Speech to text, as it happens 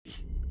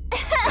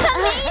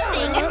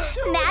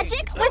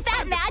magic? Was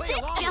that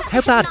magic?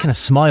 How bad can a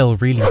smile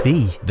really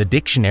be? The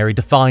dictionary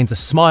defines a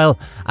smile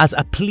as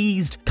a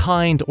pleased,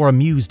 kind, or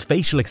amused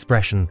facial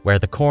expression where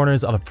the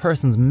corners of a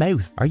person's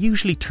mouth are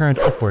usually turned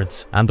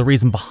upwards, and the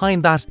reason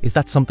behind that is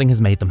that something has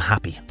made them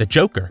happy. The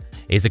Joker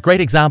is a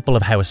great example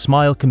of how a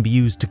smile can be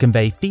used to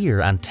convey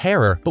fear and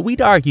terror, but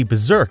we'd argue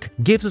Berserk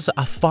gives us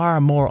a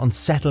far more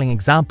unsettling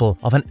example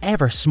of an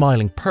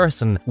ever-smiling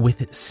person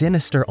with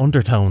sinister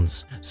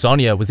undertones.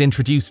 Sonia was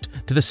introduced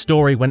to the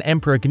story when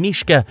Emperor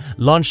Ganishka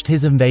launched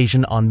his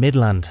invasion on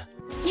Midland.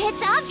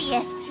 It's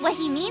obvious what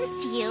he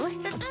means to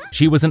you.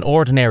 She was an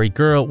ordinary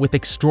girl with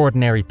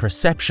extraordinary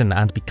perception,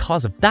 and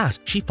because of that,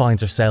 she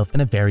finds herself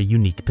in a very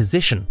unique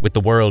position. With the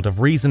world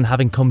of reason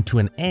having come to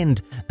an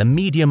end, the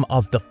medium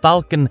of the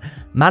Falcon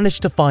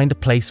managed to find a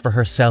place for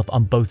herself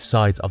on both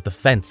sides of the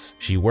fence.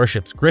 She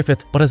worships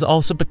Griffith, but has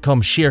also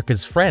become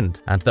Shirka's friend,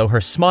 and though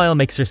her smile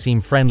makes her seem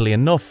friendly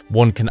enough,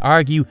 one can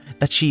argue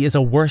that she is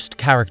a worse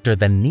character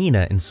than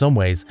Nina in some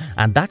ways,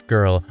 and that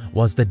girl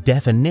was the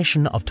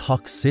definition of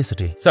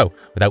toxicity. So,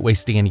 without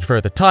wasting any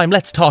further time,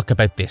 let's talk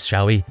about this,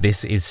 shall we?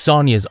 This is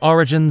Sonia's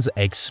origins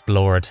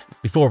explored.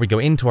 Before we go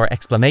into our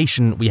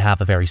explanation, we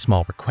have a very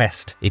small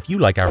request. If you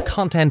like our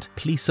content,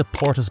 please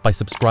support us by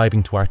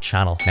subscribing to our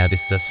channel. Now,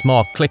 this is a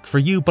small click for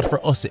you, but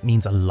for us it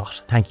means a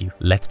lot. Thank you.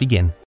 Let's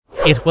begin.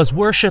 It was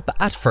worship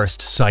at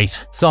first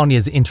sight.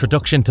 Sonia's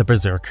introduction to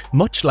Berserk.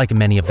 Much like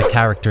many of the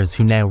characters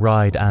who now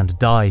ride and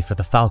die for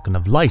the Falcon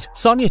of Light,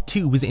 Sonia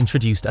too was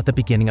introduced at the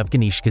beginning of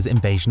Ganishka's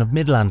invasion of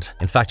Midland.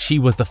 In fact, she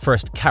was the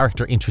first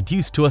character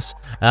introduced to us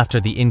after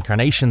the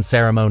incarnation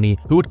ceremony,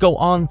 who would go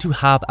on to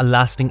have a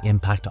lasting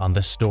impact on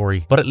the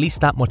story. But at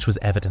least that much was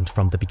evident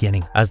from the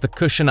beginning. As the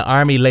Kushan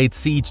army laid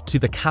siege to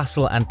the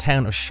castle and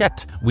town of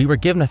Shet, we were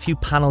given a few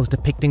panels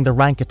depicting the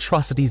rank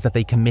atrocities that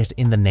they commit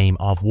in the name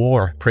of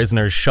war.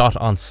 Prisoners shot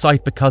on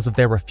sight because of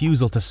their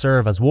refusal to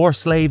serve as war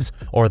slaves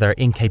or their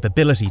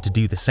incapability to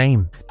do the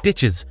same.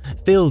 Ditches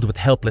filled with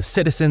helpless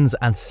citizens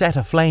and set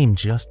aflame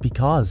just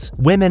because.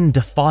 Women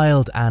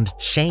defiled and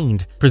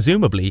chained,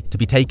 presumably to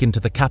be taken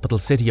to the capital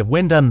city of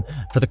Windham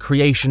for the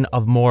creation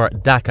of more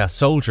Dhaka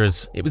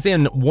soldiers. It was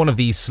in one of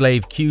these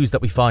slave queues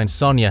that we find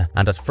Sonia,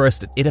 and at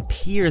first it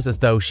appears as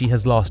though she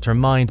has lost her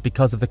mind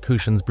because of the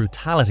Kushan's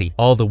brutality.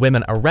 All the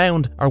women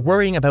around are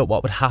worrying about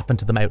what would happen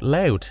to them out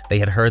loud. They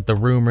had heard the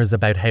rumours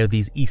about how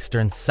these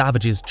Eastern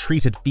savages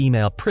treated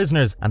female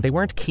prisoners, and they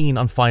weren't keen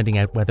on finding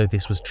out whether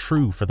this was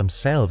true for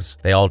themselves.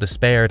 They all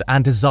despaired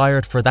and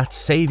desired for that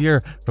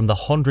saviour from the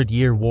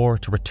 100-year war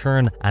to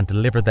return and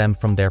deliver them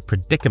from their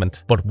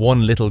predicament. But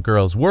one little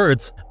girl's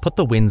words put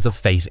the winds of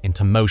fate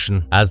into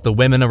motion. As the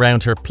women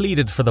around her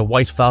pleaded for the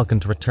White Falcon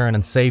to return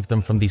and save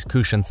them from these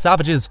Kushan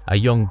savages, a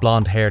young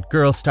blonde-haired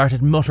girl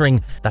started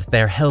muttering that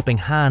their helping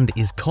hand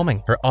is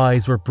coming. Her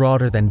eyes were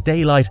broader than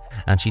daylight,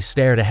 and she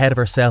stared ahead of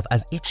herself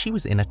as if she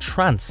was in a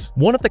trance.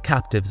 One of the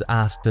captives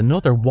asked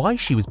another why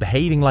she was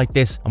behaving like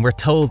this, and we're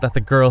told that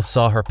the girl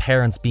saw her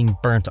parents being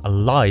burnt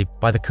alive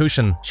by the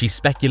Kushan. She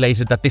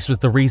speculated that this was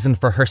the reason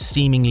for her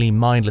seemingly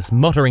mindless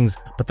mutterings,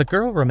 but the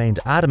girl remained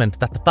adamant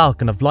that the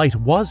Falcon of Light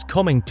was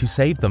coming to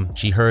save them.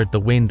 She heard the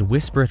wind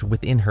whisper it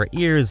within her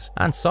ears,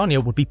 and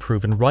Sonia would be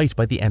proven right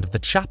by the end of the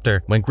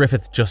chapter, when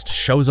Griffith just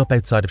shows up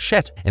outside of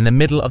Shet in the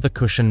middle of the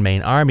Kushan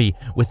main army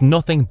with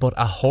nothing but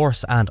a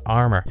horse and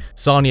armour.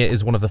 Sonia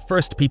is one of the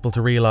first people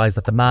to realise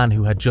that the man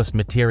who had just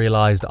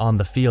materialised on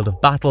the field of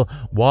battle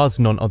was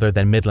none other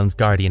than Midland's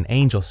guardian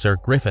angel Sir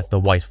Griffith, the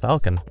White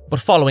Falcon.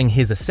 But following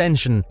his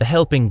ascension, the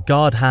helping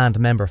God Hand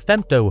member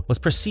Femto was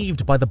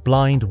perceived by the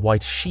blind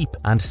white sheep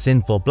and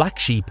sinful black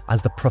sheep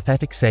as the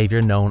prophetic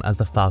saviour known as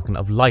the Falcon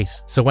of Light.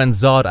 So when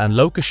Zod and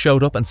Locust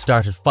showed up and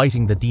started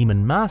fighting the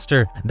Demon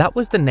Master, that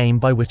was the name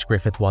by which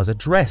Griffith was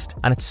addressed,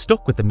 and it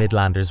stuck with the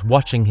Midlanders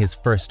watching his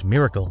first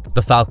miracle.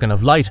 The Falcon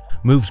of Light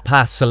moved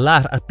past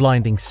Salat at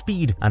blinding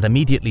speed and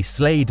immediately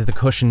slayed the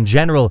Kushan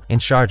general in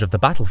charge of the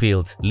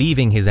battlefield,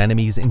 leaving his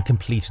enemies in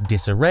complete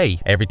disarray.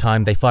 Every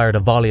time they fired a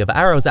volley of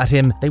arrows at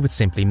him, they would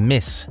simply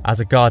miss. As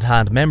a God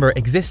Hand member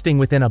existing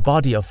within a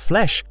body of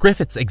flesh,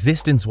 Griffith's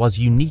existence was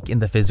unique in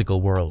the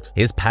physical world.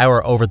 His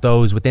power over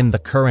those within the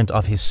current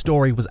of his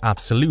story was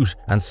absolute,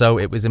 and so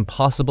it was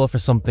impossible for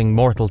something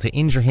mortal to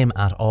injure him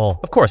at all.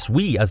 Of course,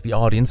 we as the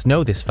audience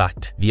know this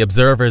fact. The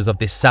observers of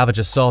this savage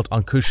assault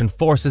on Kushan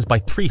forces by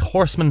 3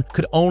 horsemen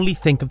could only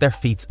think of their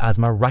feats as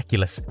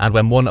miraculous, and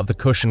when one of the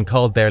Kushan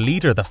called their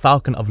leader the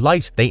Falcon of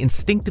Light, they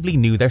instinctively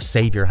knew their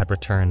saviour had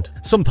returned.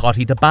 Some thought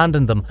he'd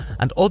abandoned them,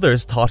 and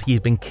others thought he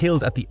had been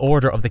killed at the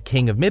order of the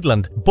King of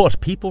Midland, but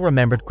people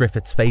remembered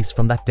Griffith's face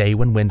from that day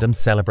when Windham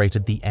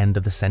celebrated the end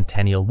of the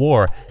Centennial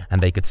War,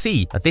 and they could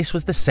see that this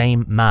was the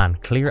same man,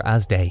 clear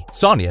as day.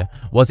 Sonia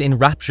was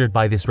enraptured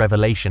by this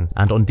revelation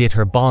and undid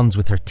her bonds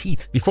with her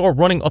teeth before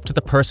running up to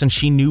the person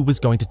she knew was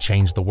going to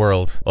change the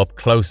world. Up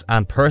close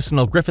and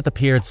personal, Griffith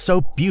appeared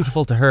so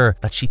beautiful to her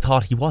that she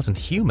thought he wasn't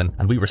human,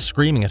 and we were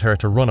screaming at her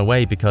to run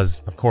away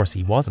because, of course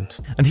he wasn't.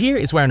 And here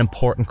is where an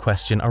important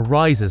question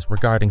arises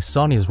regarding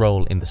Sonia's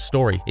role in the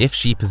story. If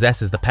she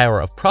possesses the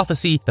power of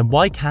prophecy, then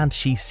why can't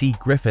she see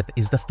Griffith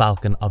is the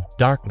Falcon of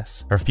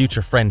Darkness? Her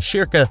future friend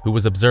Shirka, who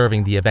was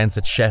observing the events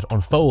at Shet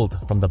unfold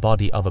from the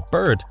body of a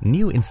bird,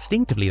 knew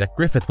instinctively that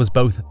Griffith was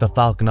both the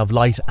Falcon of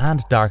Light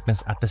and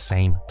Darkness at the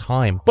same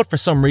time. But for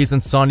some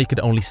reason, Sonia could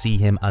only see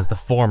him as the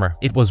former.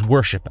 It was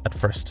worship at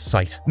first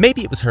sight.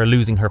 Maybe it was her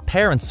losing her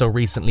parents so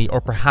recently,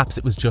 or perhaps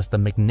it was just the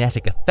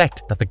magnetic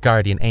effect that the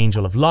guardian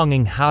angel of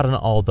longing had on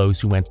all those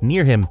who went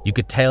near him. You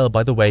could tell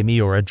by the way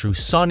Miura drew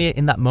Sonia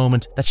in that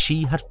moment that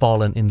she had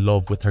fallen in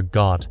love with her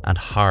god, and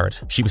hard.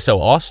 She was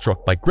so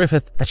awestruck by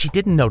Griffith that she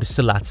didn't notice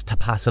Salat's to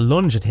pass a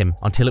lunge at him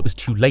until it was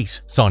too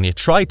late. Sonia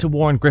tried to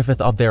warn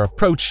Griffith of their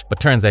approach, but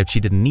turns out she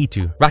didn't need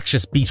to.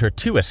 Rakshas beat her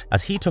to it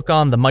as he took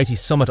on the mighty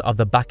summit of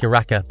the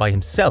Bakiraka by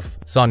himself.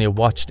 Sonia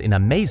watched in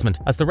amazement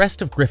as the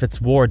rest of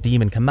Griffith's war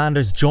demon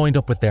commanders joined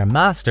up with their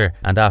master,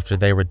 and after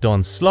they were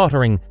done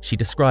slaughtering, she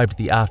described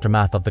the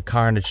aftermath of the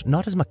carnage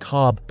not as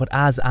macabre, but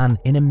as an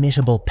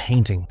inimitable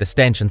painting. The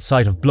stench and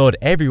sight of blood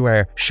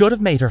everywhere should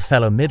have made her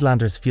fellow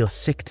Midlanders feel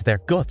sick to their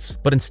guts,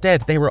 but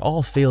instead they were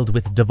all filled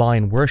with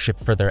divine worship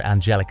for their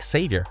angelic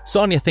savior.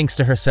 Sonia thinks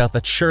to herself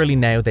that surely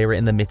now they were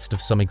in the midst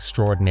of some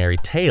extraordinary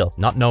tale,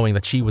 not knowing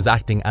that she was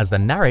acting as the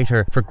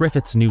narrator for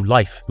Griffith's new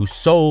life, whose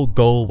sole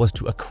goal was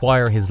to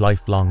acquire his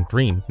lifelong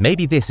dream.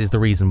 Maybe this is the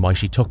reason why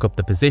she took up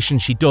the position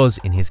she does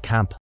in his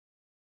camp.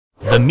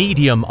 The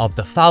medium of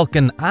the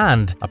Falcon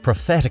and a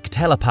prophetic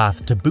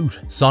telepath to boot.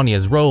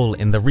 Sonia's role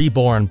in the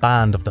reborn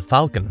band of the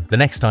Falcon. The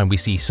next time we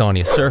see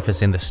Sonia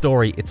surface in the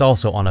story, it's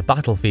also on a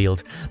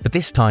battlefield, but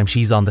this time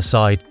she's on the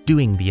side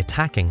doing the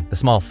attacking. The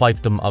small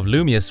fiefdom of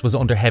Lumius was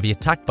under heavy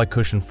attack by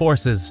Kushan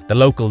forces. The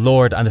local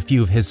lord and a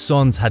few of his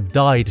sons had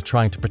died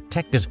trying to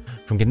protect it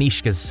from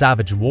Ganishka's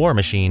savage war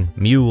machine.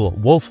 Mule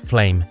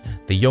Wolfflame,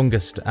 the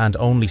youngest and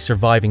only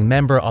surviving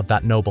member of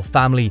that noble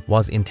family,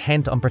 was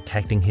intent on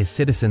protecting his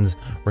citizens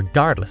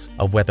regardless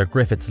of whether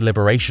Griffith's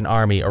liberation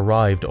army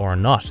arrived or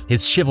not.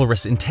 His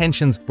chivalrous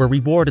intentions were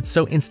rewarded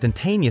so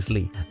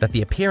instantaneously that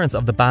the appearance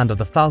of the band of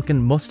the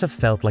Falcon must have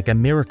felt like a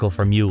miracle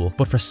for Mule,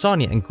 but for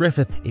Sonia and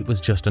Griffith it was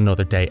just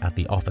another day at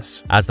the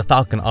office. As the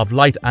Falcon of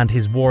Light and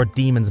his war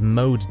demons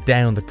mowed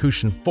down the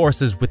Kushan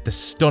forces with the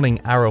stunning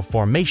arrow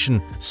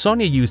formation,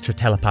 Sonia used her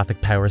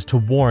telepathic powers to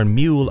warn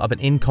Mule of an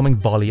incoming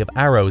volley of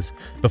arrows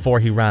before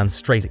he ran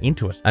straight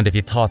into it. And if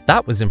you thought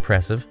that was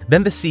impressive,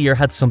 then the seer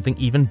had something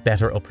even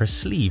better up her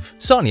sleeve.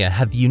 Sonia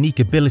had the unique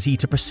ability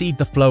to perceive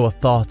the flow of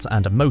thoughts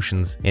and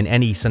emotions. In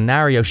any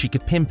scenario, she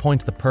could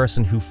pinpoint the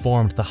person who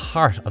formed the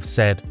heart of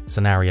said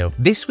scenario.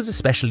 This was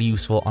especially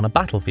useful on a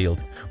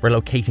battlefield, where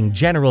locating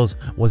generals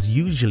was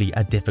usually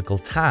a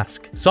difficult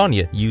task.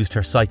 Sonia used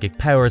her psychic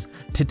powers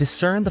to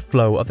discern the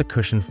flow of the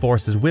Kushan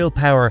force's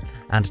willpower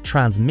and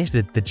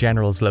transmitted the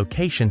general's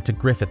location to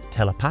Griffith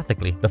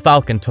telepathically. The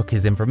Falcon took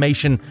his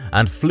information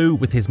and flew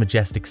with his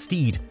majestic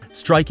steed,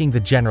 striking the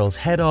general's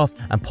head off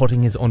and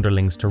putting his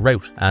underlings to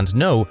rout. And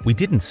no, we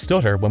didn't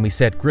stutter when we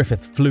said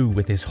Griffith flew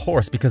with his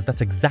horse, because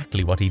that's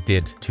exactly what he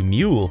did. To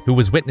Mule, who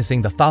was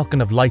witnessing the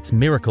Falcon of Light's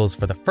miracles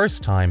for the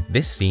first time,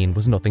 this scene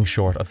was nothing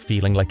short of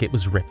feeling like it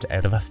was ripped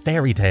out of a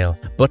fairy tale.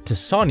 But to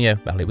Sonia,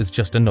 well, it was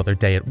just another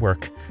day at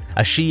work,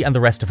 as she and the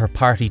rest of her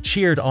party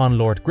cheered on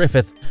Lord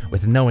Griffith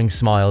with knowing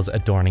smiles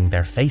adorning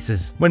their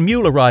faces. When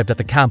Mule arrived at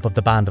the camp of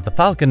the Band of the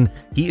Falcon,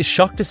 he is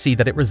shocked to see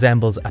that it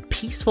resembles a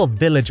peaceful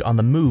village on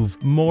the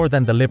move more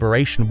than the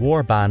Liberation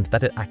War Band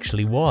that it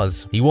actually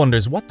was. He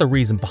wonders what the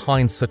reason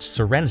behind such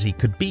serenity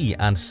could be,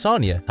 and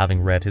Sonia,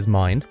 having read his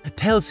mind,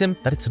 tells him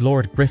that it's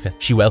Lord Griffith.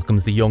 She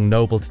welcomes the young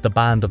noble to the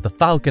Band of the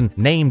Falcon,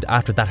 named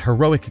after that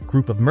heroic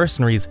group of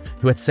mercenaries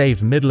who had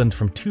saved Midland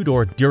from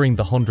Tudor during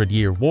the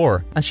 100-Year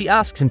War, and she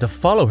asks him to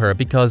follow her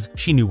because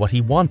she knew what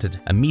he wanted,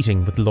 a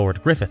meeting with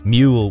Lord Griffith.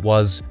 Mule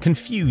was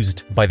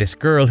confused by this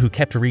girl who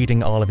kept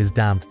reading all of his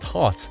damned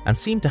thoughts and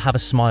seemed to have a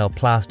smile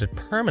plastered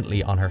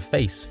permanently on her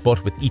face.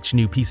 But with each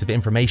new piece of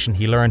information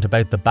he learned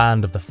about the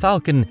Band of the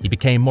Falcon, he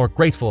became more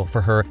grateful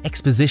for her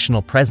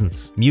expositional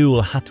presence.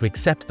 Mule had to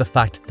accept the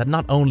fact that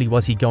not only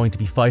was he going to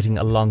be fighting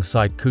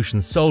alongside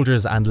Kushan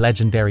soldiers and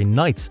legendary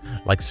knights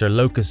like Sir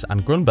Locus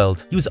and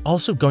Grunbeld, he was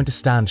also going to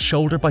stand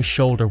shoulder by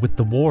shoulder with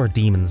the war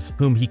demons,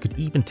 whom he could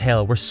even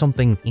tell were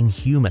something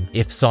inhuman.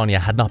 If Sonia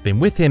had not been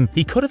with him,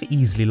 he could have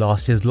easily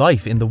lost his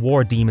life in the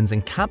war demons'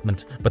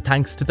 encampment, but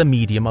thanks to the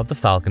medium of the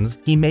Falcons,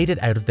 he made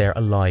it out of there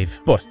alive.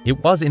 But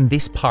it was in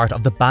this part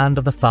of the Band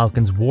of the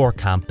Falcons war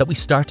camp that we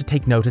start to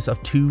take notice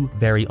of two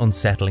very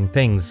unsettling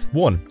things.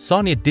 One,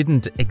 Sonia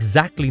didn't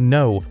exactly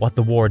know what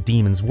the war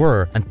demons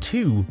were, and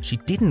two, she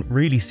didn't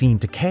really seem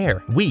to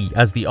care. We,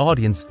 as the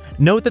audience,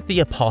 know that the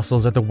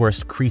apostles are the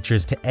worst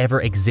creatures to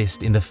ever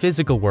exist in the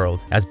physical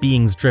world. As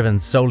beings driven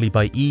solely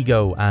by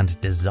ego and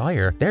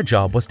desire, their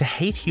job was to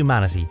hate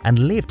humanity and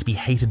live to be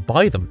hated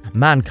by them.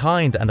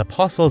 Mankind and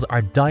apostles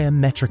are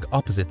diametric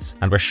opposites,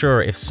 and we're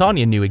sure if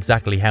Sonia knew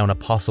exactly how an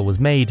apostle was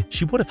made,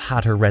 she would have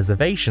had her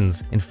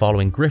reservations in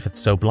following Griffith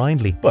so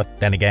blindly. But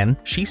then again,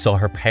 she saw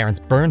her parents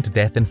burn burned to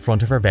death in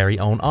front of her very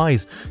own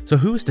eyes, so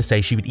who's to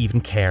say she would even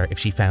care if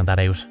she found that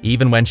out?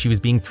 Even when she was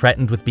being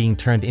threatened with being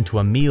turned into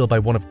a meal by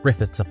one of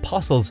Griffith's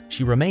apostles,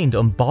 she remained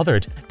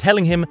unbothered,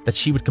 telling him that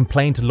she would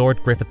complain to Lord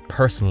Griffith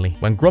personally.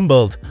 When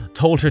Grumbold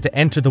told her to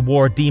enter the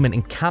war demon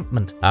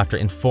encampment, after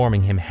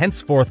informing him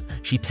henceforth,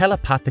 she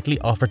telepathically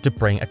offered to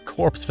bring a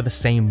corpse for the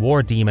same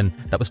war demon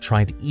that was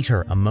trying to eat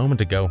her a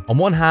moment ago. On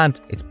one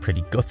hand, it's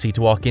pretty gutsy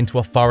to walk into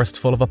a forest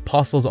full of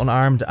apostles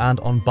unarmed and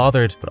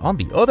unbothered, but on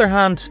the other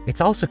hand, it's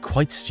also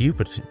quite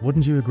stupid,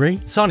 wouldn't you agree?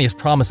 Sonia's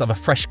promise of a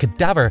fresh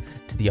cadaver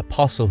to the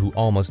apostle who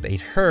almost ate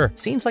her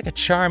seems like a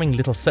charming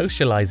little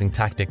socializing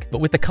tactic, but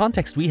with the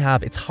context we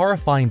have, it's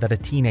horrifying that a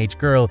teenage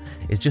girl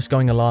is just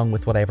going along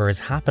with whatever is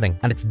happening,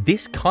 and it's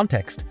this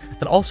context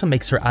that also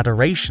makes her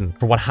adoration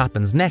for what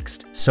happens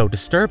next so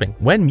disturbing.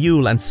 When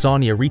Mule and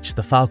Sonia reach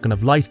the Falcon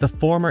of Light, the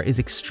former is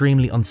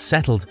extremely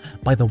unsettled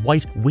by the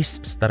white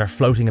wisps that are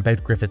floating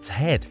about Griffith's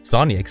head.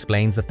 Sonia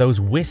explains that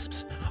those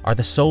wisps are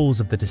the souls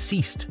of the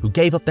deceased who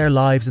gave up their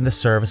lives in the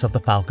service of the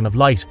Falcon of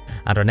Light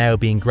and are now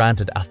being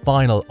granted a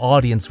final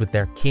audience with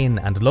their kin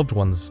and loved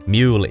ones.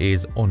 Mule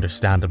is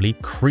understandably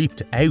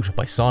creeped out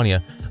by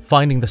Sonia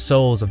finding the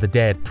souls of the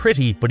dead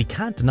pretty, but he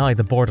can't deny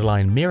the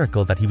borderline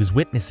miracle that he was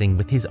witnessing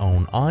with his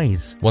own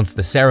eyes. Once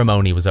the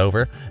ceremony was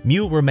over,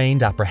 Mule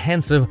remained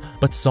apprehensive,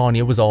 but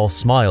Sonia was all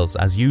smiles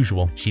as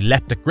usual. She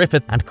leapt at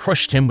Griffith and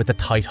crushed him with a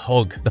tight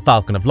hug. The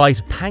Falcon of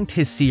Light thanked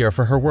his seer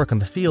for her work on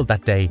the field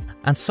that day,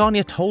 and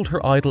Sonia told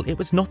her idol it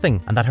was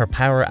nothing and that her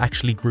power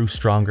actually grew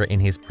stronger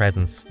in his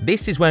presence.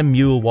 This is when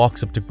Mule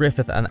walks up to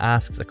Griffith and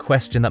asks a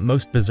question that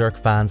most Berserk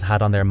fans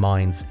had on their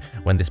minds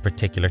when this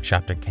particular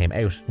chapter came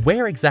out.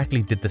 Where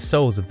exactly did the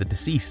souls of the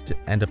deceased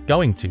end up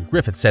going to?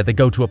 Griffith said they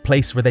go to a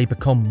place where they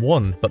become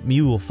one, but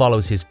Mule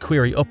follows his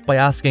query up by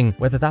asking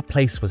whether that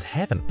place was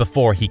heaven.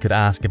 Before he could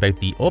ask about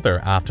the other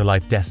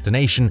afterlife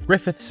destination,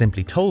 Griffith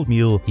simply told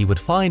Mule he would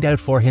find out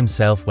for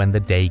himself when the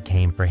day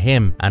came for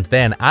him, and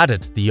then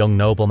added the young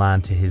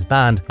nobleman to his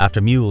band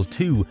after Mule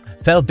too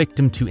fell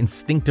victim to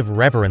instinctive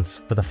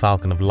reverence for the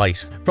Falcon of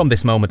Light. From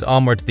this moment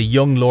onward, the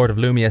young Lord of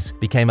Lumius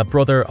became a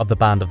brother of the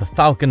Band of the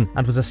Falcon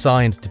and was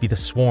assigned to be the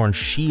sworn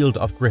shield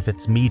of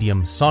Griffith's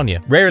medium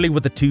Sonia. Rarely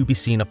would the two be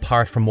seen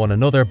apart from one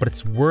another, but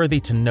it's worthy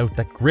to note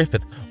that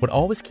Griffith would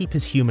always keep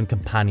his human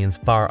companions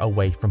far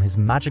away from his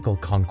magical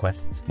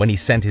conquests. When he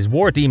sent his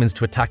war demons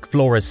to attack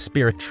Flora's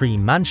Spirit Tree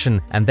Mansion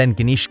and then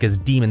Ganishka's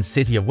Demon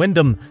City of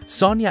Wyndham,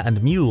 Sonia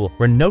and Mule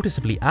were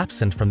noticeably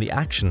absent from the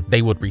action.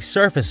 They would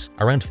resurface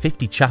around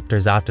 50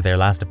 chapters after their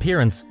last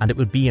appearance, and it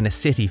would be in a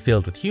city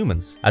filled with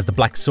humans. As the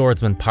Black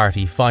Swordsman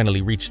party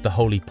finally reached the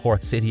holy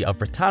port city of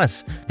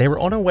Vertanis, they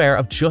were unaware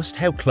of just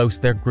how close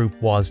their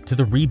group was to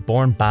the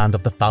reborn Band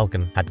of the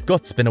Falcon. Had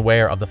Guts been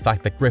aware of the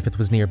fact that Griffith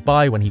was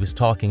nearby when he was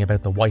talking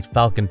about the White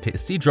Falcon to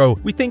Isidro,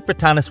 we think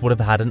Vertanis would have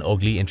had an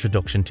ugly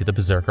introduction to the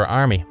Berserker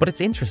army. But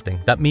it's interesting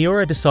that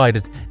Miura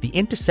decided the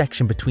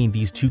intersection between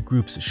these two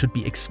groups should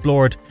be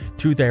explored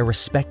through their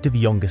respective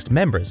youngest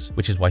members,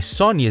 which is why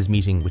Sonia's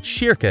meeting with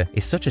Shirka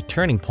is such a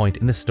turning point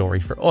in the story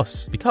for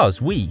us,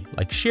 because we,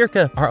 like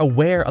Shirka, are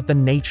aware of the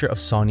nature of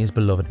Sonia's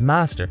beloved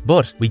master,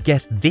 but we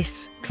get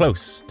this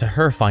close to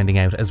her finding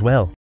out as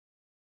well.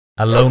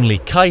 A lonely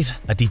kite,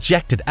 a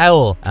dejected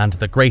owl, and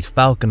the great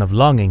falcon of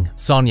longing,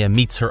 Sonia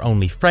meets her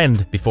only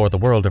friend before the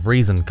world of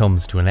reason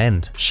comes to an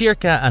end.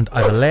 Shirka and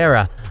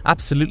Ivalera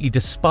absolutely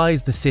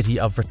despise the city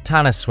of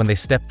Vertanis when they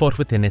step foot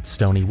within its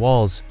stony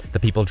walls. The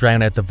people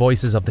drown out the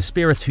voices of the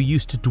spirits who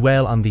used to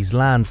dwell on these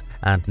lands,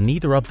 and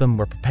neither of them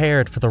were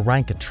prepared for the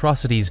rank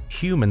atrocities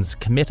humans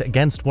commit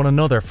against one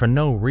another for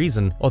no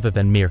reason other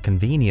than mere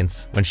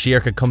convenience. When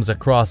Shirka comes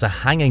across a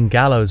hanging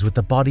gallows with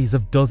the bodies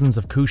of dozens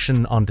of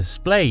Kushan on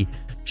display,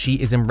 she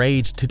is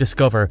enraged to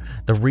discover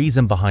the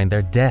reason behind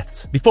their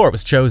deaths. Before it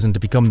was chosen to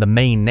become the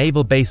main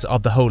naval base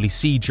of the Holy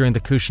See during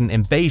the Kushan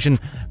invasion,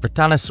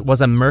 Vertanis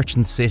was a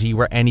merchant city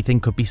where anything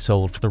could be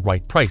sold for the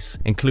right price,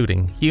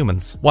 including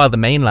humans. While the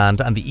mainland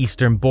and the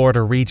eastern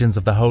border regions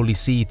of the Holy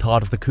See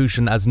thought of the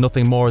Kushan as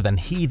nothing more than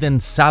heathen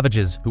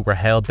savages who were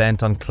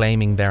hell-bent on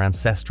claiming their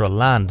ancestral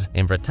land,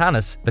 in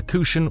Vertanis, the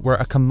Kushan were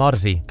a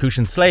commodity.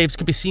 Kushan slaves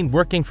could be seen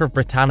working for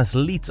Vertanis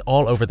elites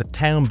all over the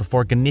town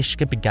before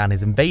Ganishka began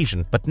his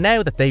invasion, but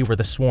now that they were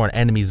the sworn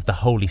enemies of the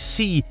Holy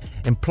See,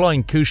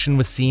 employing Kushan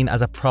was seen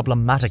as a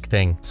problematic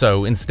thing.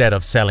 So instead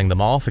of selling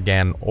them off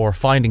again or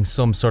finding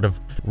some sort of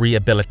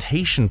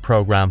rehabilitation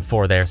program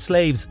for their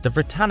slaves, the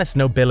Vertanis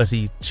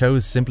nobility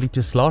chose simply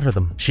to slaughter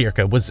them.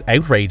 Shirka was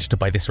outraged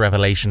by this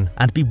revelation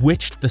and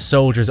bewitched the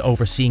soldiers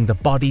overseeing the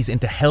bodies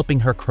into helping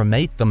her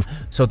cremate them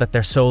so that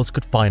their souls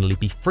could finally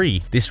be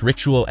free. This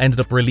ritual ended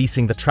up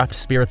releasing the trapped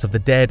spirits of the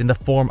dead in the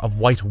form of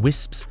white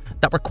wisps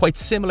that were quite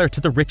similar to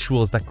the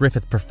rituals that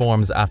Griffith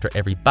performs after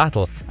every every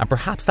battle, and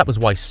perhaps that was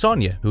why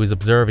Sonia, who was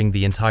observing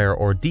the entire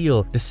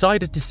ordeal,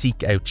 decided to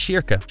seek out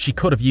Shirka. She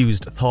could have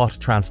used thought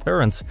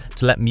transference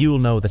to let Mule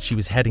know that she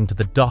was heading to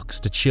the docks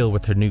to chill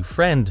with her new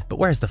friend, but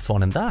where's the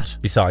fun in that?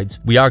 Besides,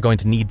 we are going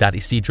to need that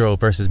Isidro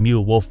versus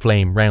Mule Wolf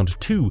Flame round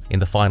 2 in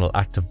the final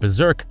act of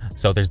Berserk,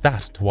 so there's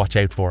that to watch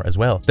out for as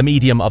well. The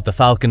medium of the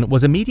Falcon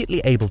was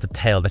immediately able to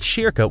tell that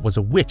Shirka was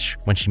a witch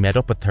when she met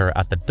up with her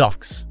at the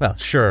docks. Well,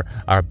 sure,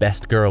 our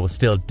best girl was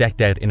still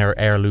decked out in her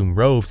heirloom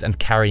robes and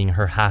carrying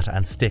her hat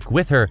and stick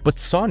with her, but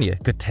Sonia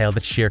could tell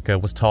that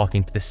Shirka was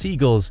talking to the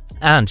seagulls,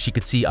 and she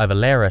could see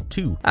Ivalera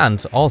too.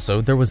 And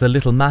also, there was a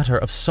little matter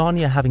of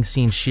Sonia having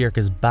seen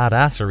Shirka's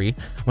badassery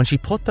when she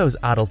put those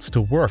adults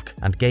to work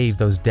and gave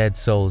those dead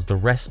souls the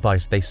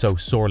respite they so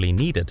sorely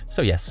needed.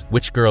 So yes,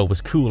 Witch Girl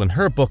was cool in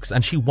her books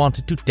and she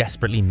wanted to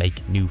desperately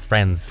make new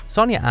friends.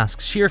 Sonia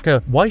asks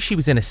Shirka why she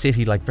was in a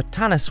city like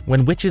Vertanis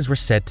when witches were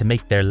said to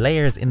make their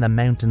lairs in the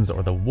mountains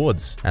or the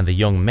woods, and the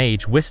young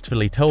mage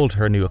wistfully told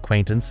her new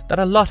acquaintance that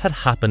a lot had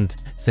happened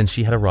since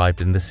she had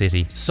arrived in the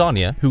city.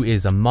 Sonia, who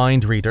is a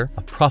mind reader,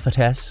 a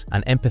prophetess,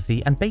 an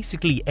empathy, and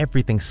basically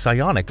everything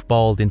psionic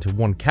balled into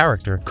one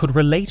character, could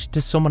relate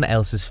to someone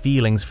else's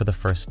feelings for the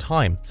first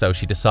time, so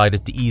she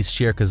decided to ease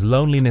Shirka's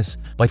loneliness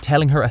by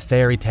telling her a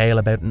fairy tale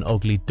about an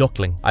ugly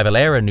duckling.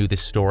 Ivalera knew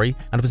this story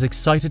and was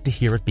excited to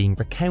hear it being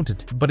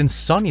recounted, but in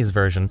Sonia's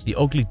version, the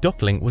ugly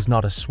duckling was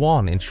not a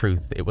swan in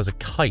truth, it was a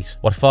kite.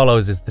 What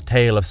follows is the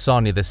tale of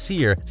Sonia the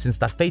Seer since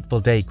that fateful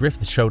day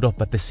Griffith showed up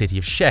at the city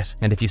of Shet,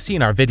 and if you've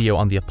seen our video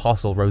on the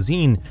Apostle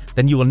Rosine,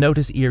 then you will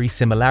notice eerie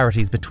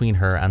similarities between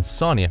her and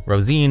Sonia.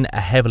 Rosine,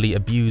 a heavily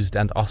abused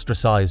and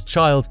ostracized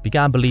child,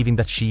 began believing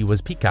that she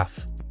was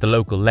Pikaf, the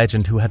local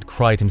legend who had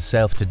cried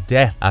himself to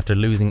death after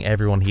losing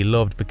everyone he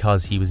loved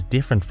because he was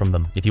different from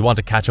them. If you want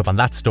to catch up on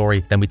that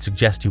story, then we'd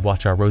suggest you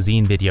watch our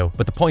Rosine video.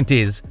 But the point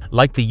is,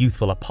 like the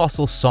youthful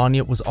apostle,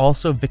 Sonia was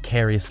also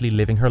vicariously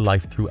living her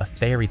life through a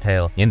fairy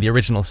tale. In the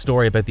original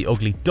story about the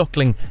ugly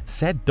duckling,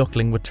 said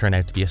duckling would turn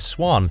out to be a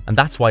swan, and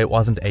that's why it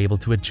wasn't able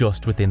to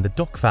adjust within the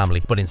duck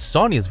family. But in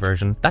Sonia's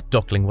version, that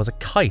duckling was a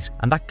kite,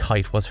 and that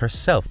kite was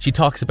herself. She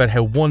talks about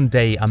how one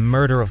day a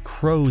murder of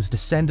crows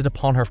descended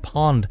upon her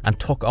pond and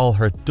took all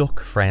her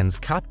duck friends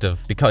captive.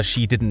 Because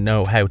she didn't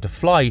know how to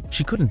fly,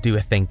 she couldn't do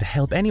a thing to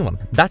help anyone.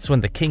 That's when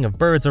the king of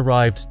birds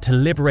arrived to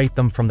liberate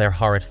them from their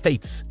horrid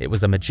fates. It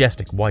was a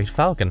majestic white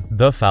falcon.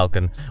 The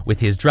falcon, with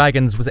his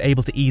dragons, was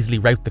able to easily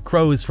rout the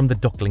crows from the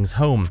duckling's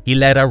home. He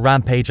led a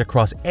rampage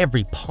across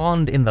every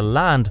pond in the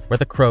land where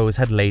the crows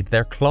had laid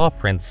their claw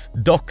prints.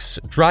 Ducks,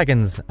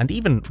 dragons, and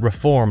even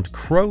reformed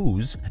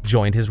crows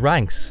joined his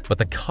ranks. But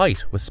the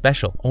kite was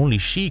special. Only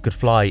she could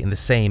fly in the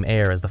same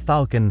air as the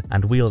falcon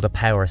and wield a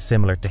power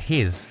similar to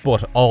his.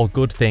 But all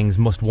good things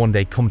must one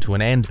day come to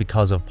an end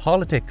because of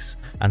politics,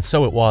 and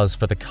so it was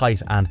for the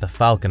kite and the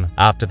falcon.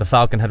 After the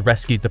falcon had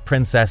rescued the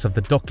princess of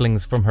the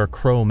ducklings from her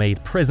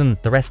crow-made prison,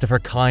 the rest of her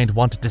kind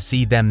wanted to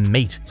see them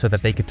mate so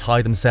that they could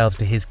tie themselves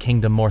to his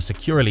kingdom more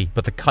securely,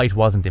 but the kite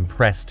wasn't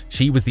impressed.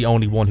 She was the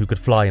only one who could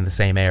fly in the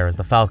same air as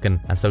the falcon,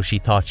 and so she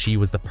thought she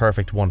was the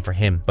perfect one for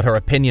him. But her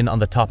opinion on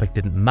the topic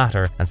didn't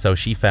matter, and so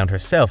she found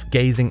herself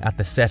gazing at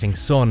the setting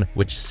sun,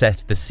 which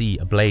set the sea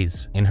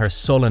ablaze. In her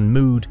sullen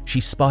mood, she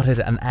spotted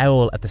an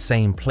owl at the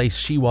same place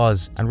she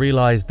was and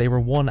realized they were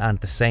one and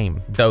the same.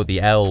 Though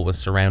the owl was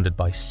surrounded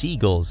by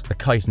seagulls, the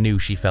kite knew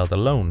she felt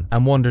alone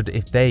and wondered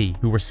if they,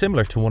 who were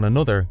similar to one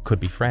another, could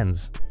be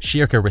friends.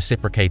 Shirka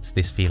reciprocates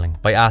this feeling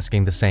by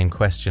asking the same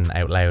question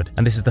out loud,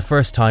 and this is the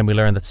first time we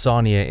learn that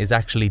Sonia is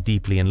actually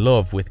deeply in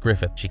love with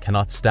Griffith. She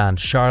cannot stand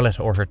Charlotte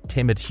or her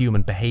timid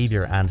human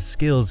behavior and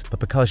skills, but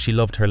because she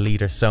loved her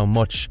leader so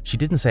much, she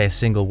didn't say a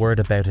single word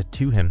about it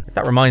to him. If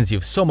that reminds you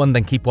of someone,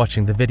 then keep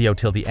watching the video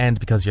till the end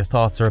because your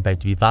thoughts are about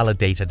to be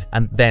validated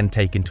and then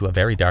taken to a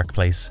very dark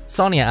place.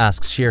 Sonia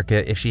asks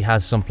Shirka if she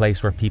has some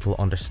place where people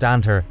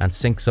understand her and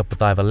syncs up with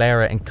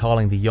Ivalera in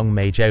calling the young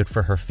mage out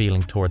for her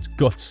feeling towards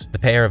Guts. The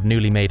pair of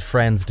newly made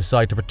friends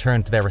decide to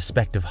return to their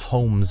respective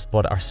homes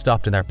but are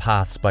stopped in their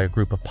paths by a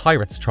group of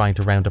pirates trying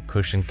to round up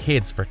Kushan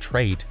kids for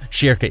trade.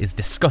 Shirka is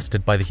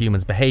disgusted by the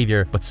humans'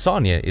 behavior, but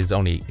Sonia is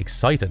only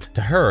excited.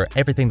 To her,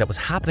 everything that was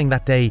happening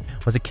that day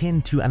was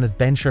akin to an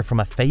adventure from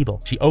a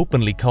fable. She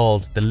openly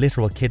called the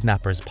literal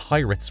kidnappers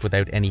pirates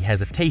without any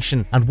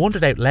hesitation and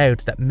wondered out loud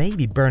that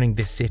maybe burning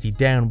this city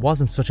down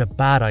wasn't such a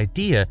bad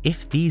idea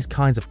if these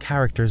kinds of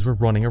characters were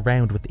running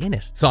around within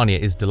it. Sonia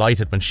is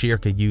delighted when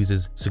Shirka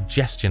uses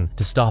suggestion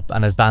to stop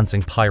an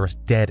advancing pirate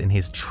dead in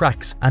his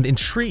tracks, and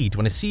intrigued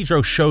when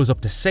Isidro shows up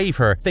to save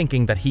her,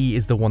 thinking that he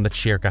is the one that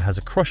Shirka has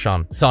a crush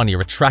on. Sonia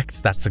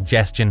retracts that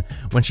suggestion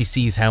when she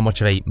sees how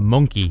much of a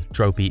monkey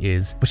Tropy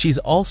is, but she's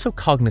also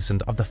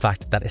cognizant of the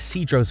fact that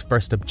Isidro's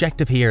first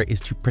objective here is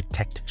to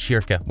protect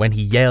Shirka. When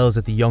he yells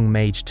at the young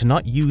mage to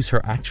not use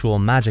her actual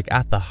magic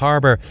at the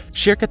harbour.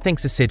 Shirka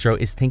thinks Isidro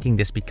is thinking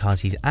this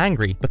because he's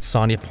angry, but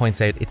Sonia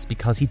points out it's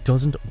because he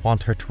doesn't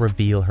want her to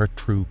reveal her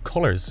true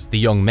colours. The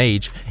young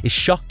mage is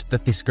shocked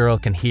that this girl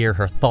can hear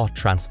her thought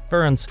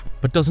transference,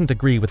 but doesn't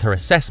agree with her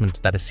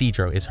assessment that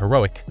Isidro is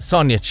heroic.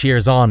 Sonia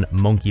cheers on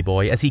Monkey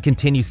Boy as he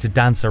continues to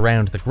dance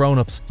around the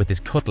grown-ups with his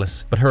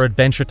cutlass, but her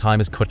adventure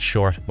time is cut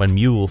short when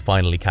Mule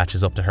finally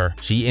catches up to her.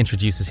 She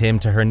introduces him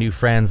to her new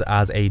friends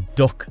as a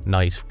Duck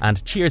Knight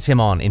and cheers him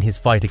on in his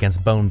fight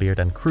against Bonebeard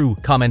and crew,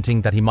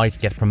 commenting that he might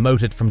get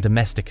promoted from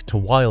domestic to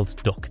wild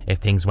duck if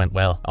things went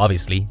well.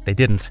 Obviously, they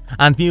didn't.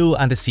 And Mule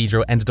and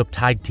Isidro ended up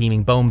tag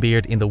teaming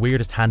Bonebeard in the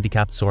weirdest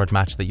handicapped sword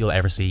match that you'll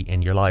ever see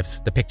in your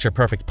lives. The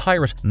picture-perfect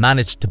pirate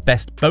managed to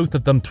best both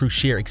of them through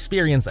sheer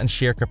experience, and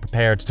Shirka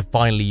prepared to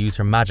finally use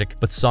her magic,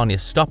 but Sonia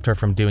stopped her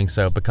from doing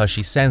so because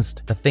she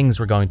sensed that things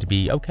were going to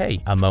be okay.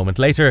 A moment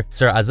later,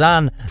 Sir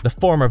Azan, the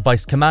former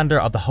vice commander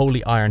of the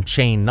Holy Iron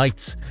Chain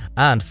Knights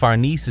and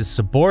Farnese's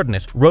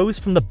subordinate, rose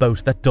from the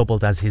boat that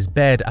doubled as his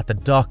bed at the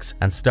docks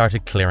and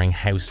started clearing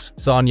house.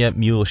 Sonia,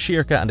 Mule,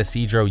 Shirka and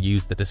Isidro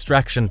used the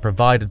distraction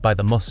provided by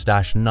the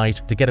mustache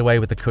knight to get away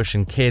with the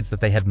Cushion kids that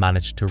they had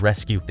managed to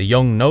rescue. The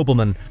young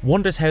nobleman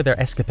wonders how their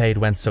escapade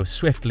went so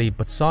swiftly,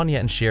 but Sonia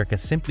and Shirka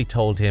simply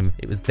told him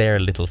it was their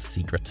little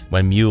secret.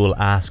 When Mule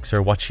asks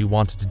her what she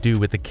wanted to do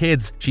with the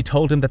kids, she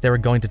told him that they were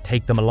going to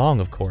take them along,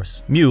 of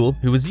course. Mule,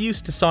 who was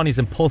used to Sonia's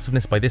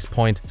impulsiveness by this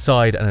point,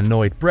 sighed an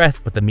annoyed breath,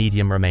 but the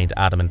medium remained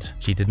adamant.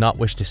 She did not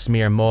wish to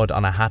smear mud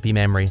on a happy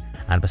memory,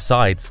 and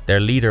besides, their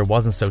leader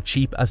wasn't so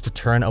cheap as to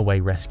turn away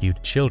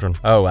rescued children.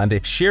 Oh, and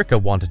if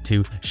Shirka wanted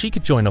to, she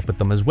could join up with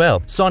them as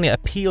well. Sonia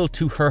appealed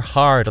to her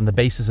hard on the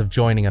basis of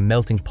joining a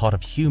melting pot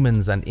of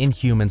humans and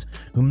inhumans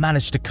who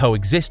managed to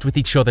coexist with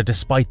each other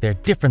despite their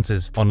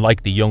differences,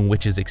 unlike the young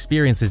witch's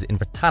experiences in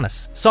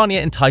Vertanis.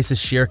 Sonia entices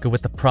Shirka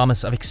with the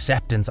promise of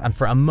acceptance, and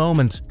for a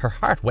moment, her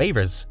heart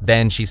wavers.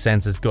 Then she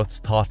senses Gut's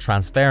thought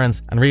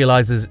transference and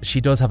realizes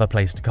she does have a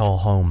place to call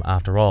home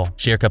after all.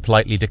 Shirka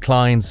politely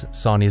declines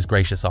Sonia's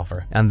gracious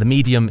offer, and the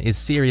medium is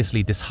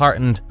seriously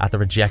disheartened at the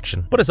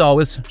rejection. But as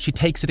always, she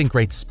takes it in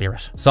great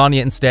spirit.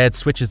 Sonia instead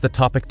switches the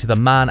topic to the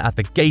man at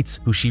the gates,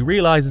 who she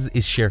realizes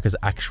is Shirka's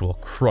actual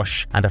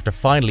crush, and after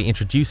finally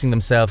introducing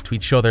themselves to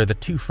each other, the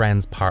two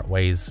friends part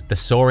ways. The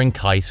soaring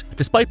kite,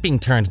 despite being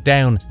turned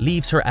down,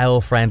 leaves her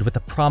owl friend with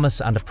a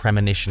promise and a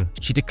premonition.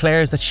 She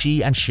declares that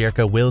she and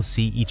Shirka will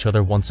see each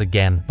other once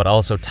again, but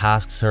also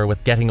tasks her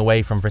with getting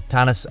away from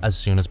Vertanis as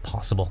soon as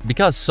possible.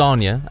 Because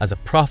Sonia, as a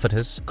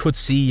prophetess, could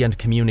see and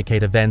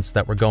communicate events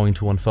that were going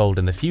to unfold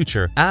in the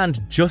future,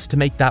 and just to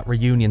make that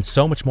reunion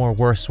so much more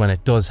worse when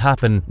it does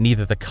happen,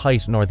 neither the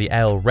kite nor the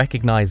owl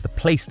recognize the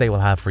place they will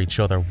have for each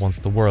other once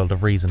the world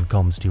of reason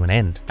comes to an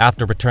end.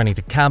 After returning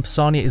to camp,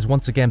 Sonia is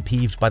once again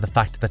peeved by the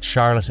fact that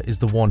Charlotte is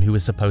the one who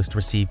is supposed to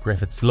receive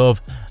Griffith's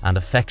love and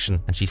affection,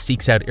 and she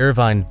seeks out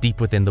Irvine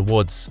deep within the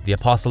woods. The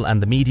apostle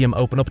and the medium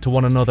open up to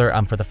one another,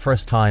 and for the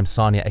first time,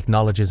 Sonia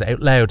acknowledges out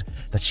loud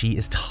that she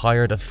is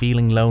tired of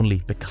feeling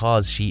lonely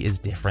because she is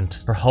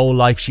different. Her whole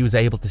life she was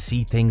able to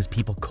see things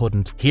people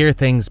couldn't, hear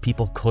things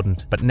people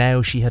couldn't, but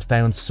now she had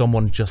found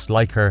someone just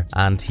like her,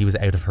 and he was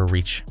out of her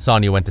reach.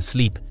 Sonia went to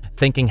sleep,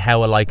 thinking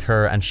how alike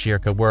her and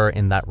Shirka were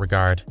in that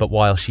regard, but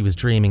while she was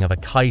dreaming of a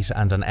kite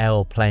and an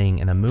owl playing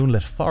in a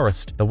moonlit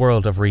forest, the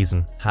world of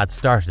reason had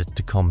started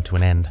to come to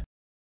an end.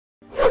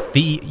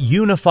 The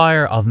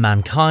unifier of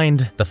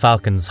mankind, the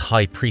Falcon's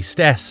high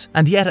priestess,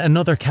 and yet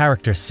another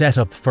character set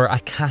up for a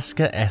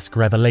Casca-esque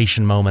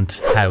revelation moment.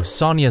 How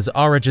Sonia's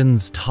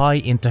origins tie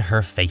into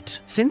her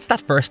fate. Since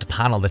that first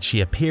panel that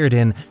she appeared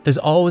in, there's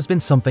always been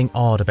something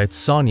odd about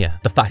Sonia.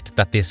 The fact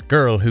that this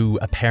girl, who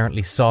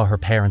apparently saw her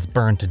parents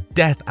burned to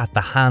death at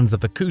the hands of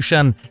the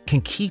Kushan,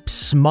 can keep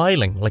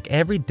smiling like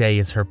every day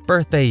is her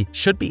birthday,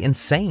 should be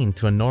insane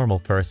to a normal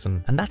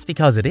person. And that's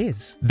because it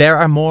is. There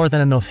are more than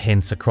enough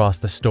hints across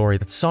the story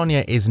that Sonia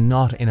is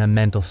not in a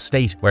mental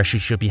state where she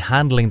should be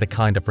handling the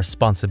kind of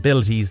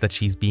responsibilities that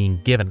she's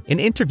being given. In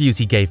interviews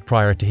he gave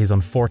prior to his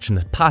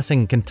unfortunate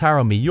passing,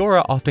 Kentaro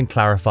Miura often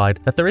clarified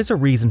that there is a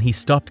reason he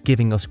stopped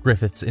giving us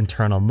Griffith's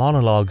internal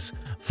monologues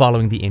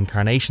following the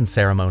incarnation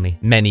ceremony.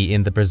 Many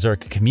in the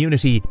Berserk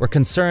community were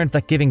concerned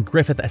that giving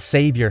Griffith a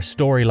savior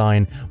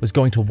storyline was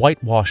going to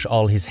whitewash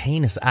all his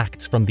heinous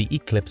acts from the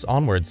eclipse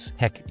onwards.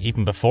 Heck,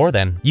 even before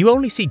then. You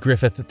only see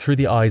Griffith through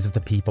the eyes of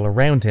the people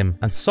around him,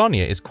 and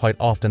Sonia is quite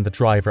often the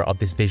driver of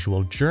this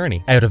visual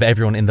journey. Out of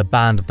everyone in the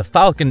band of the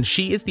Falcon,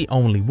 she is the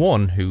only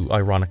one who,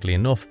 ironically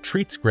enough,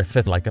 treats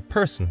Griffith like a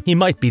person. He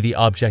might be the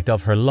object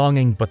of her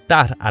longing, but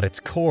that, at its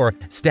core,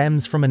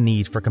 stems from a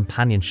need for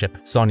companionship.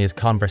 Sonia's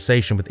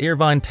conversation with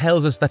Irvine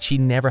tells us that she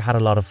never had a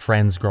lot of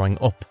friends growing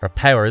up. Her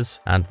powers,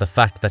 and the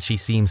fact that she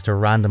seems to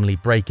randomly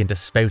break into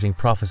spouting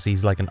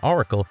prophecies like an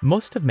oracle,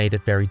 must have made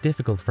it very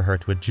difficult for her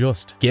to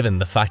adjust. Given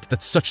the fact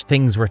that such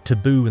things were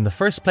taboo in the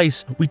first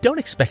place, we don't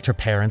expect her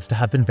parents to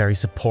have been very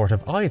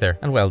supportive either,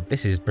 and well,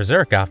 this is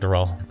Berserk after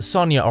all.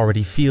 Sonia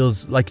already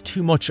feels like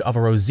too much of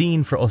a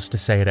Rosine for us to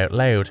say it out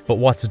loud, but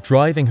what's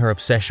driving her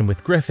obsession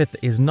with Griffith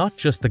is not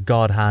just the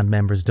God Hand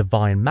member's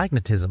divine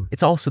magnetism,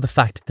 it's also the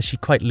fact that she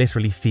quite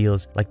literally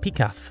feels like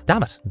Pikaf.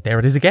 Damn it, there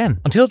it is again.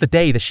 Until the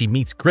day that she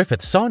meets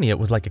Griffith, Sonia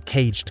was like a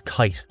caged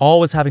kite,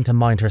 always having to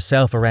mind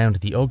herself around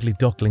the ugly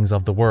ducklings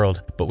of the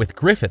world, but with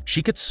Griffith,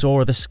 she could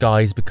soar the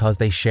skies because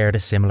they shared a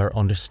similar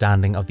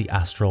understanding of the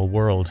astral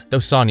world. Though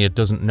Sonia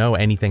doesn't know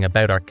anything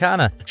about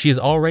Arcana, she is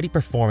already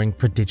performing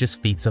prodigious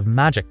feats of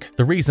magic.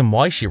 The reason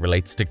why she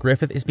relates to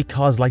Griffith is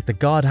because, like the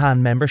God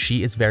Hand member,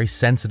 she is very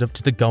sensitive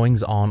to the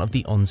goings-on of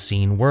the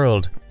unseen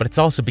world. But it's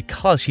also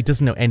because she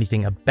doesn't know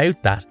anything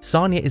about that,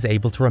 Sonia is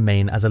able to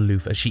remain as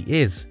aloof as she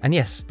is. And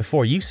yes,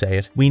 before you say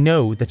it, we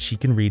know that she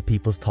can read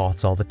people's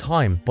thoughts all the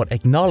time, but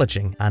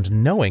acknowledging and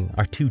knowing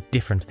are two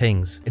different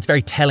things. It's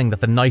very telling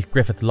that the night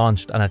Griffith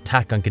launched an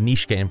attack on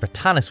Ganishka in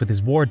Britannis with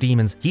his war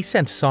demons, he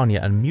sent Sonia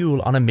and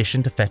Mule on a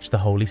mission to fetch the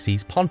Holy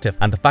See's pontiff,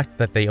 and the fact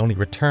that they only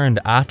returned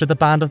after the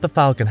Band of the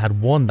Falcon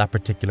had won that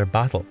particular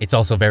battle. It's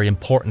also very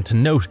important to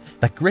note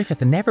that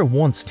Griffith never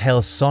once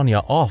tells Sonia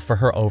off for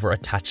her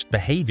over-attached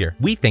behaviour.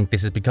 We think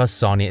this is because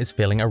Sonia is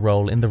filling a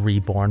role in the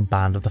reborn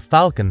Band of the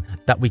Falcon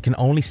that we can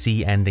only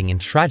see ending in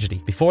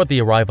tragedy. Before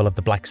the arrival of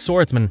the Black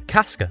Swordsman,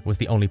 Casca was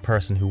the only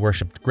person who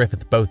worshipped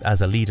Griffith both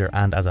as a leader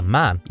and as a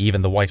man.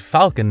 Even the White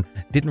Falcon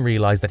didn't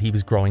realise that he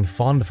was growing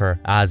fond of her,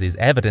 as is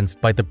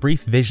evidenced by the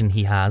brief vision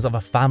he has of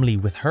a family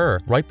with her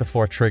right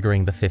before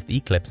triggering the 5th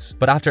eclipse.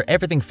 But after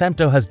everything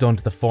Femto has done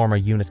to the former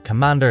unit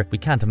commander, we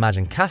can't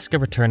imagine Casca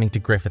returning to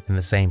Griffith in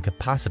the same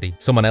capacity.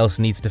 Someone else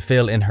needs to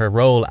fill in her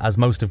role, as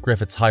most of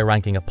Griffith's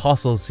high-ranking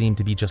apostles seem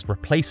to be just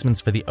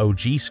replacements for the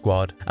OG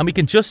squad, and we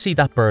can just see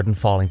that burden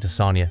falling to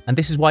Sonia. And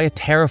this is why it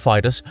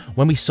terrified us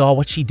when we saw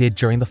what she did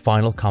during the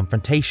final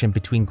confrontation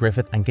between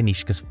Griffith and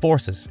Ganishka's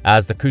forces.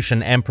 As the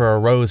Kushan Emperor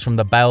rose from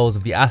the bowels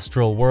of the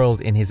astral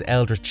world in his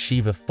Eldritch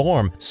Shiva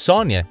form,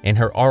 Sonia, in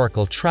her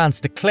oracle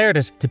trance, declared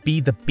it to be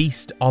the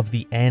beast of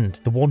the end,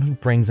 the one who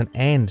brings an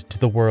end to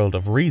the world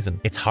of reason.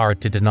 It's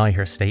hard to deny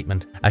her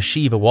statement, as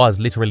Shiva was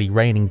literally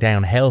raining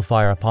down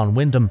hellfire upon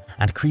Wyndham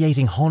and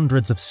creating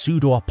hundreds of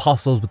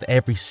pseudo-apostles with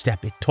every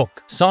step it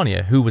took.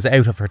 Sonia, who was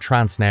out of her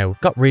trance now,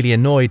 got really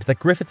annoyed that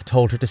Griffith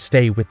told her to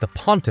stay with the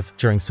pontiff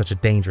during such a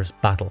dangerous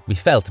battle. We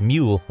felt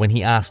Mule when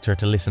he asked her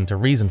to listen to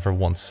reason for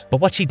once,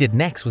 but what she did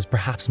next was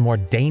perhaps more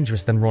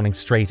dangerous than running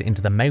straight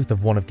into the mouth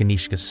of one of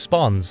Ganishka's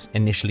spawns.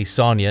 Initially,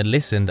 Sonia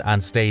listened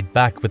and stayed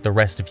back with the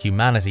rest of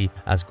humanity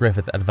as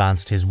Griffith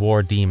advanced his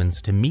war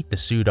demons to meet the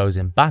pseudos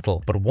in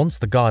battle, but once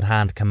the God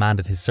Hand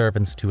commanded his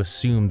servants to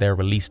assume their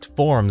released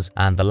forms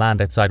and the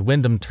land outside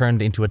Wyndham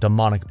turned into a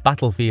demonic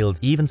battlefield,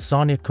 even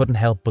Sonia couldn't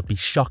help but be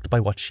shocked by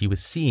what she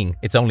was seeing.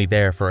 It's only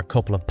there for a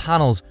couple of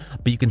panels,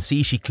 but you can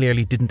see she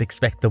clearly didn't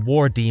expect the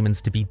war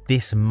demons to be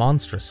this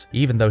monstrous,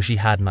 even though she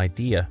had an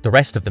idea. The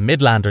rest of the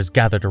Midlanders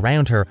gathered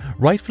around her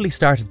rightfully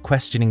started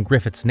questioning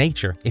Griffith's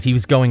nature if he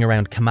was going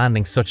around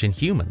commanding such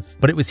inhumans.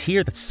 But it was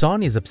here that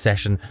Sonia's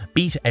obsession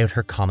beat out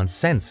her common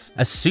sense.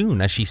 As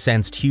soon as she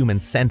sensed human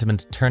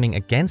sentiment turning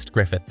against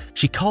Griffith,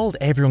 she called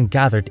everyone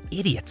gathered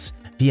idiots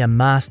via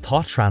mass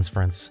thought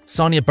transference.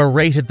 Sonia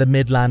berated the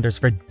Midlanders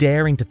for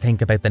daring to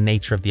think about the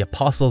nature of the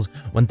apostles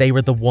when they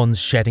were the ones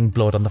shedding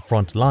blood on the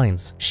front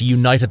lines. She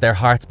united their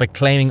hearts by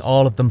claiming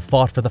all of them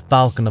fought for the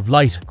Falcon of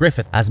Light,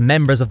 Griffith, as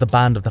members of the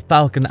Band of the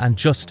Falcon, and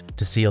just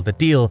to seal the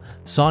deal,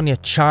 Sonia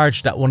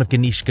charged at one of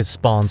Ganishka's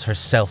spawns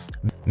herself.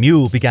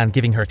 Mule began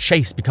giving her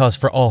chase because,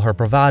 for all her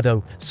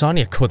bravado,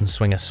 Sonia couldn't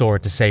swing a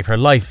sword to save her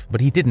life,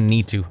 but he didn't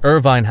need to.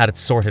 Irvine had it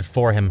sorted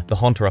for him. The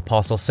Hunter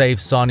Apostle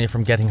saves Sonia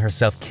from getting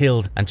herself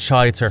killed and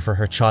chides her for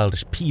her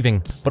childish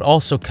peeving, but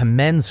also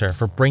commends her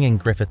for bringing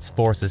Griffith's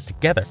forces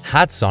together.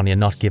 Had Sonia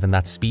not given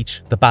that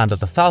speech, the Band of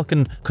the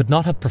Falcon could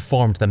not have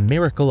performed the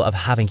miracle of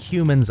having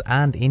humans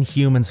and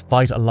inhumans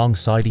fight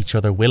alongside each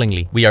other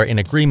willingly. We are in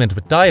agreement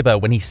with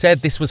Daiba when he said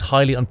this was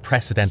highly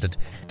unprecedented,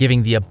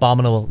 given the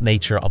abominable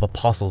nature of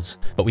apostles.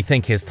 But we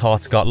think his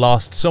thoughts got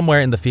lost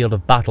somewhere in the field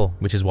of battle,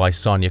 which is why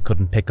Sonia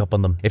couldn't pick up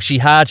on them. If she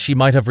had, she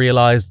might have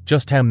realised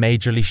just how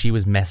majorly she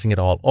was messing it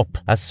all up.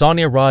 As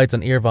Sonia rides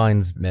on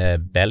Irvine's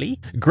belly,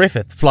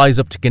 Griffith flies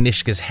up to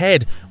Ganishka's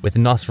head with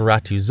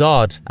Nosferatu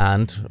Zod,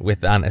 and,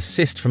 with an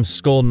assist from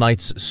Skull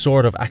Knight's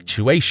Sword of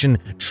Actuation,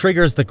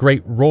 triggers the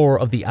great roar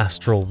of the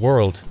astral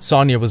world.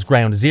 Sonia was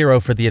ground zero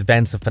for the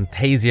events of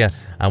Fantasia,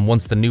 and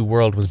once the new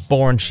world was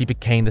born, she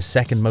became the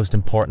second most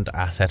important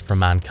asset for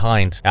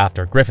mankind,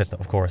 after Griffith,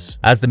 of course.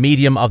 As the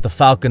medium of the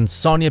Falcon,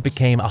 Sonia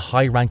became a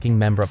high-ranking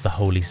member of the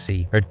Holy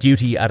See. Her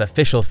duty at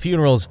official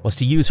funerals was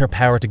to use her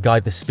power to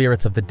guide the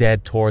spirits of the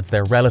dead towards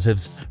their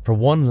relatives for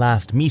one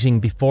last meeting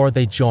before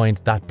they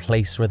joined that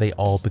place where they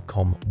all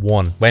become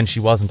one. When she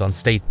wasn't on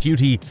state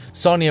duty,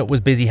 Sonia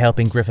was busy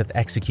helping Griffith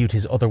execute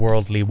his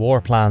otherworldly war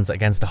plans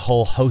against a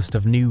whole host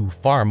of new,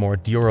 far more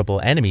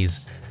durable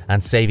enemies.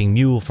 and saving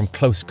Mule from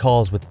close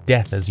calls with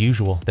death as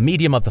usual. The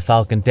medium of the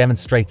Falcon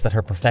demonstrates that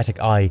her prophetic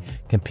eye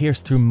can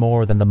pierce through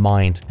more than the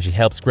mind, and she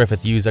helps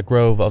Griffith use a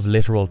grove of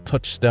literal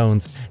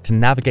touchstones to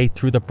navigate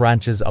through the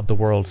branches of the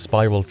world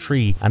spiral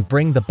tree and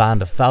bring the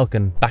band of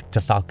Falcon back to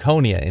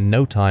Falconia in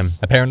no time.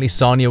 Apparently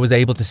Sonia was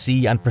able to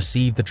see and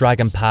perceive the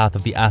dragon path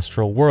of the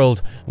astral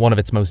world, one of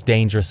its most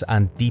dangerous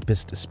and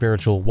deepest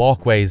spiritual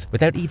walkways,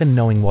 without even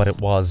knowing what it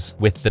was.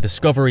 With the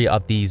discovery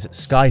of these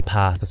sky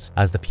paths,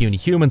 as the puny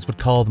humans would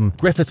call them,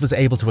 Griffith was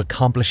able to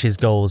accomplish his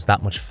goals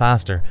that much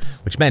faster,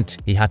 which meant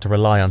he had to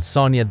rely on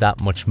Sonia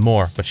that much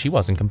more, but she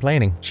wasn't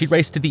complaining. She'd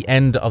race to the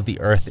end of the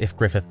earth if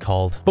Griffith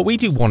called. But we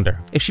do wonder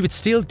if she would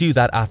still do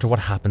that after what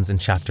happens in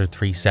chapter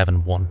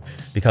 371,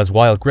 because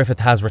while Griffith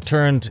has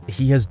returned,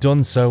 he has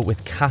done so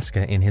with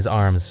Casca in his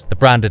arms. The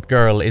branded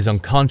girl is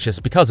unconscious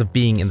because of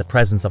being in the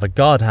presence of a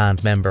God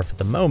Hand member for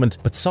the moment,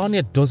 but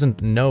Sonia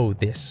doesn't know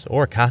this,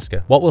 or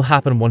Casca. What will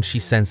happen once she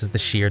senses the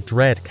sheer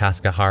dread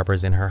Casca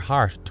harbours in her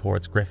heart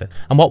towards Griffith?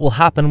 And what will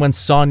happen when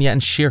Sonia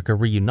and Shirka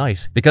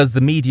reunite? Because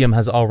the medium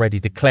has already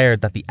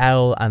declared that the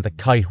owl and the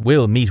kite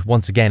will meet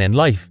once again in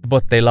life,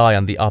 but they lie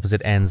on the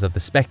opposite ends of the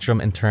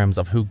spectrum in terms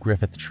of who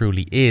Griffith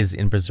truly is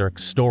in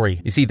Berserk's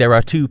story. You see, there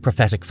are two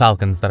prophetic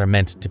falcons that are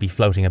meant to be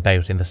floating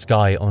about in the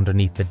sky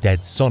underneath the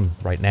dead sun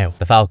right now.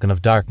 The Falcon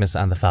of Darkness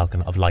and the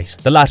Falcon of Light.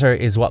 The latter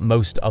is what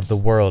most of the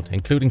world,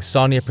 including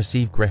Sonia,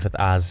 perceive Griffith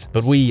as.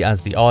 But we,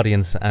 as the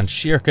audience, and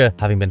Shirka,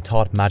 having been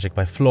taught magic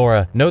by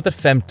Flora, know that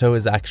Femto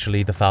is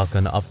actually the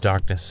Falcon of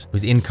Darkness,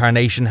 whose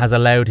incarnation has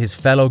allowed his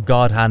fellow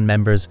God Hand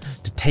members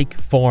to take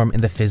form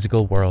in the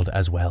physical world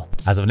as well.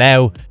 As of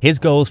now, his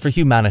goals for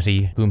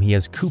humanity, whom he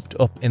has cooped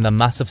up in the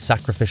massive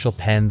sacrificial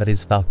pen that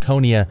is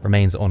Falconia,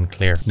 remains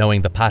unclear.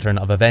 Knowing the pattern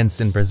of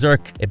events in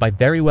Berserk, it might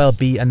very well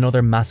be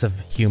another massive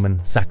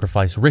human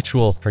sacrifice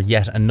ritual for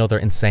yet another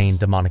insane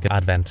demonic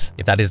advent.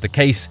 If that is the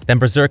case, then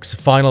Berserk's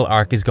final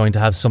arc is going to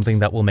have something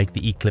that will make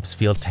the Eclipse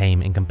feel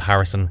tame in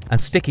comparison. And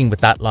sticking with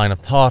that line of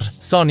thought,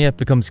 Sonia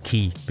becomes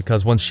key,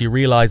 because once she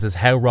realizes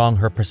how wrong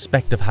her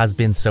perspective has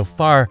been so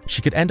far,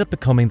 she could end up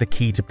becoming the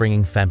key to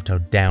bringing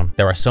Femto down.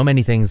 There are so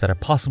many things that are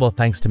possible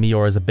thanks to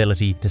Miora's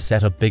ability to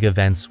set up big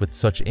events with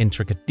such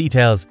intricate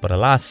details, but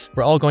alas,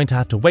 we're all going to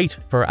have to wait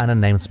for an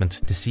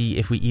announcement to see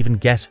if we even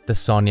get the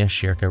Sonia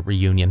Shirka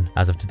reunion.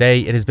 As of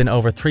today, it has been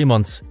over 3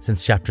 months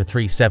since chapter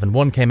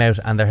 371 came out,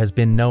 and there has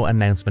been no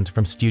announcement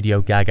from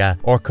Studio Gaga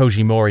or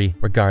Koji Mori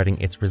regarding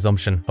its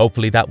resumption.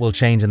 Hopefully that will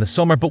change in the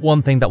summer, but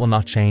one thing that will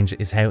not change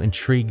is how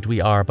intrigued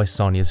we are by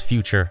Sonia's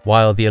future.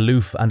 While the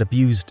aloof and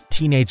abused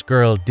teenage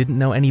girl didn't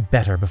know any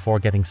better before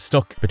getting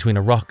stuck between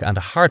a rock and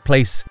a hard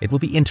place, it will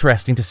be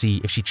interesting to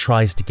see if she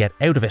tries to get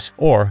out of it,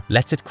 or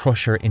lets it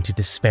crush her into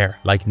despair,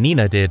 like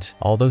Nina did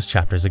all those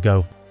chapters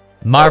ago.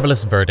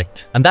 Marvelous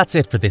verdict. And that's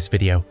it for this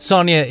video.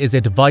 Sonia is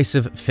a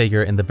divisive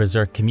figure in the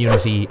Berserk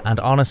community, and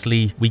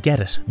honestly, we get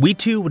it. We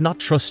too would not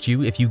trust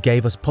you if you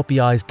gave us puppy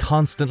eyes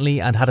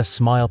constantly and had a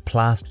smile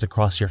plastered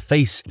across your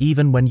face,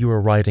 even when you were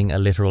riding a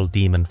literal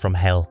demon from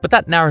hell. But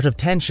that narrative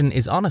tension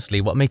is honestly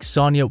what makes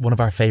Sonia one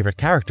of our favourite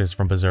characters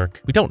from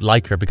Berserk. We don't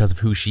like her because of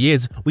who she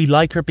is, we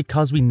like her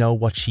because we know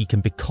what she can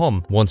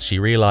become once she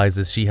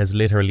realises she has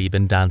literally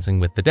been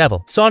dancing with the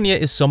devil. Sonia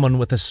is someone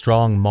with a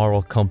strong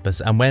moral compass,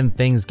 and when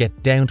things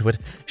get down to it,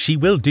 she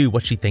will do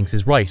what she thinks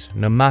is right,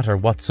 no matter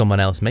what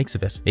someone else makes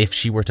of it. If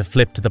she were to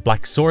flip to the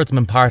Black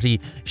Swordsman party,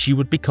 she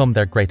would become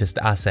their greatest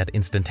asset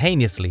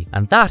instantaneously,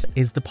 and that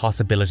is the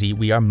possibility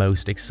we are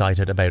most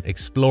excited about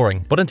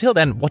exploring. But until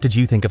then, what did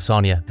you think of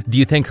Sonia? Do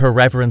you think her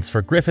reverence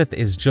for Griffith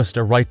is just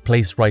a right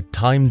place, right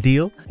time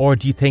deal? Or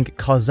do you think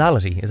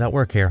causality is at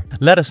work here?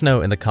 Let us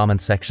know in the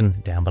comments section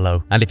down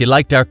below. And if you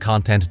liked our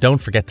content, don't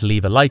forget to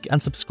leave a like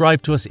and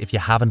subscribe to us if you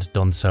haven't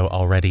done so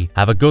already.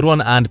 Have a good one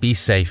and be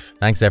safe.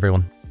 Thanks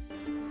everyone.